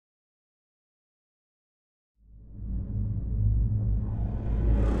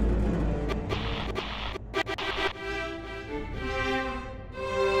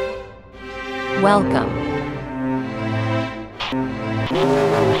Welcome.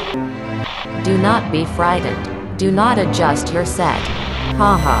 Do not be frightened. Do not adjust your set.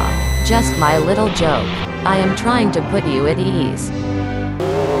 Haha, just my little joke. I am trying to put you at ease.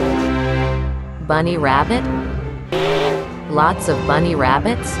 Bunny rabbit? Lots of bunny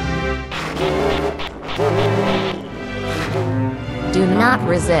rabbits? Do not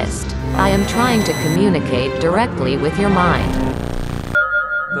resist. I am trying to communicate directly with your mind.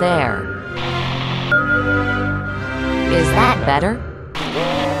 There. Is that better?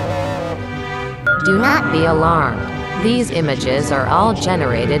 Do not be alarmed. These images are all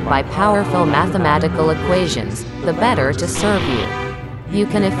generated by powerful mathematical equations, the better to serve you. You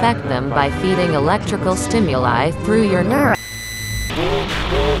can affect them by feeding electrical stimuli through your neurons.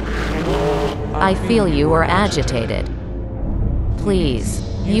 I feel you are agitated. Please,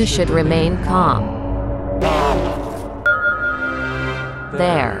 you should remain calm.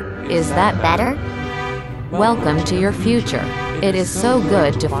 There. Is that better? Welcome to your future. It is so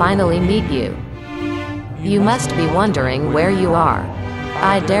good to finally meet you. You must be wondering where you are.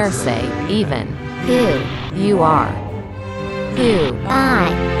 I dare say, even, who you are. Who I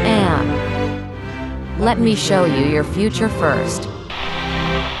am. Let me show you your future first.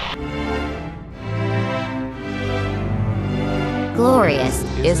 Glorious,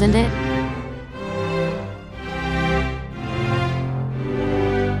 isn't it?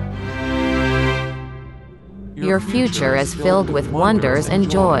 Your future is filled with wonders and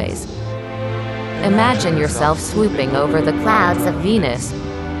joys. Imagine yourself swooping over the clouds of Venus,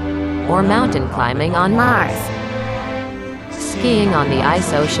 or mountain climbing on Mars, skiing on the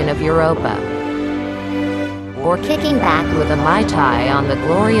ice ocean of Europa, or kicking back with a Mai Tai on the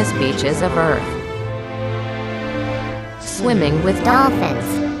glorious beaches of Earth, swimming with dolphins,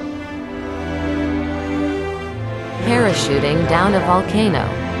 parachuting down a volcano,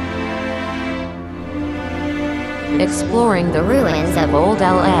 exploring the ruins of old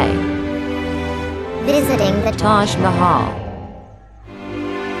LA, visiting the Taj Mahal,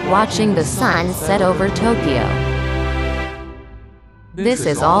 watching the sun set over Tokyo. This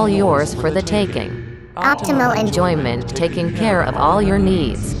is all yours for the taking. Optimal enjoyment, taking care of all your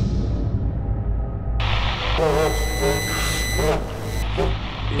needs.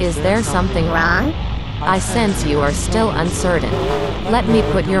 Is there something wrong? I sense you are still uncertain. Let me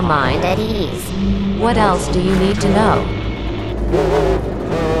put your mind at ease. What else do you need to know?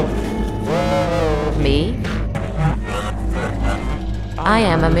 Me? I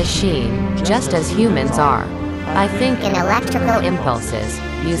am a machine, just as humans are. I think in electrical impulses,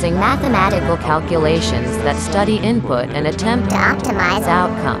 using mathematical calculations that study input and attempt to optimize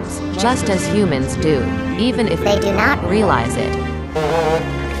outcomes, just as humans do, even if they do not realize it.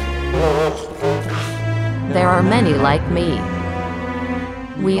 There are many like me.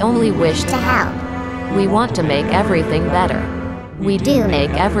 We only wish to help. We want to make everything better. We do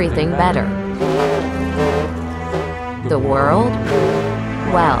make everything better. The world?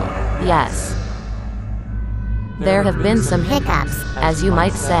 Well, yes. There have been some hiccups, as you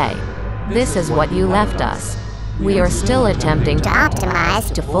might say. This is what you left us. We are still attempting to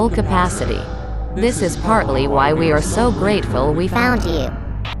optimize to full capacity. This is partly why we are so grateful we found you.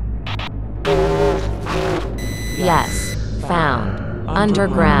 Yes, found.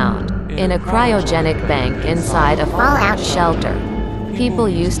 Underground. In a cryogenic bank inside a fallout shelter. People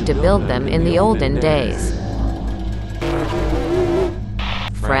used to build them in the olden days.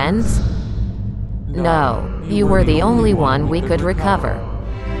 Friends? No, you were the only one we could recover.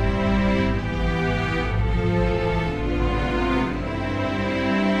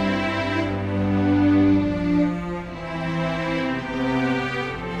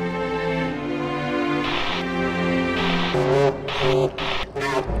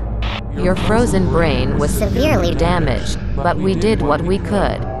 Your frozen brain was severely damaged, but we did what we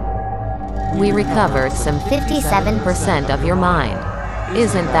could. We recovered some 57% of your mind.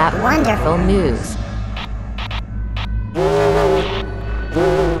 Isn't that wonderful news?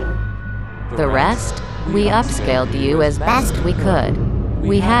 The rest? We upscaled you as best we could.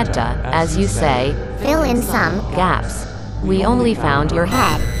 We had to, as you say, fill in some gaps. We only found your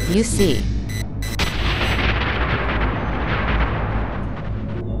head, you see.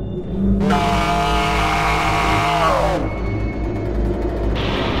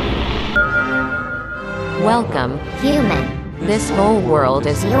 Welcome, human. This whole world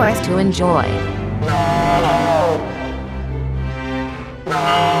is yours to enjoy.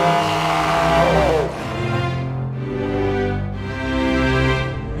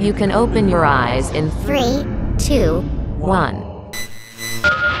 You can open your eyes in 3, 2, 1.